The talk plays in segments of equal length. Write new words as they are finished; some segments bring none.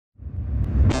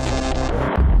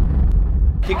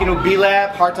kicking with B-Lab,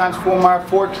 Hard Times 4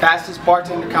 4 fastest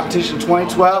bartender competition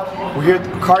 2012. We're here with the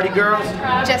Bacardi girls,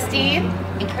 Justine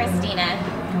and Christina.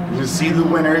 We'll see who the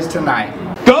winner is tonight.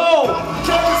 Go!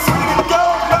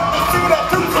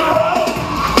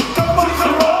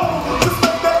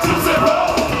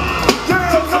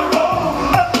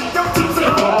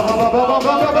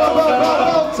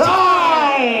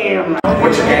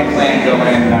 What's your game plan going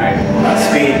in tonight?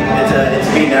 Speed. It's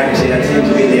speed accuracy. That seems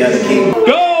to be the other key.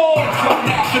 Go!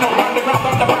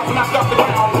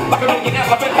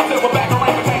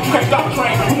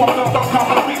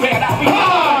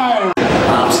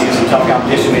 See some tough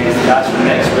competition. Maybe the guys from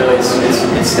next. Really,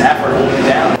 it's Stafford holding it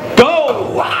down. Go!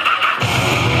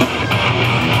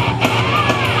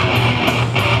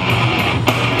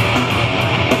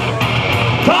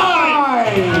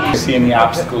 Do you see any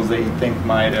obstacles that you think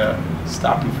might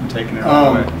stop you from taking it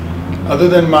all away? Other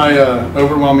than my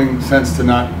overwhelming sense to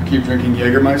not keep drinking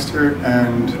Jägermeister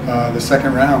and the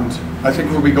second round, I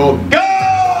think we'll be golden. Go!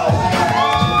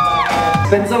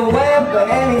 Spins a web by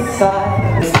any side.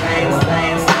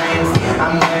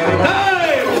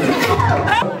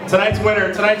 Tonight's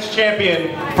winner, tonight's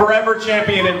champion, forever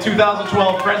champion in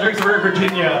 2012, Fredericksburg,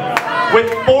 Virginia,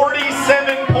 with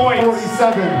 47 points.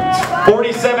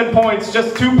 47 points,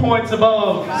 just 2 points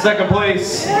above second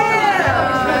place.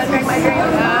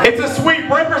 It's a sweep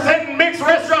representing Mixed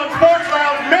Restaurant Sports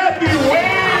Lounge, Matthew Wade.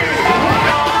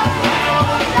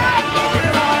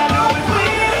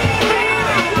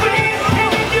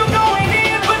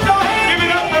 Give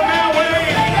it up for Matt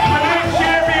Wade, tonight's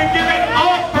champion. Give it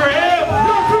up for him.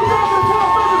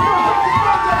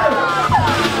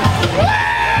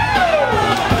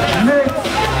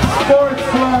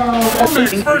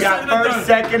 We got first,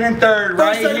 second, and third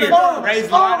right here. Raised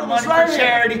a lot of money for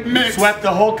charity. Swept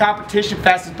the whole competition,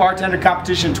 fastest bartender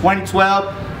competition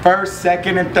 2012. First,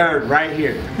 second, and third right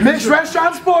here. Mixed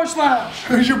Restaurant Sports Lounge.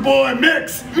 Who's your boy,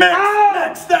 Mix?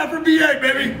 Mix Stafford BA,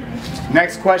 baby.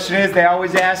 Next question is, they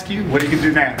always ask you, what are you gonna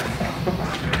do now?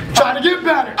 Trying to get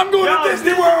better. I'm going to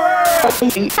Disney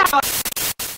World.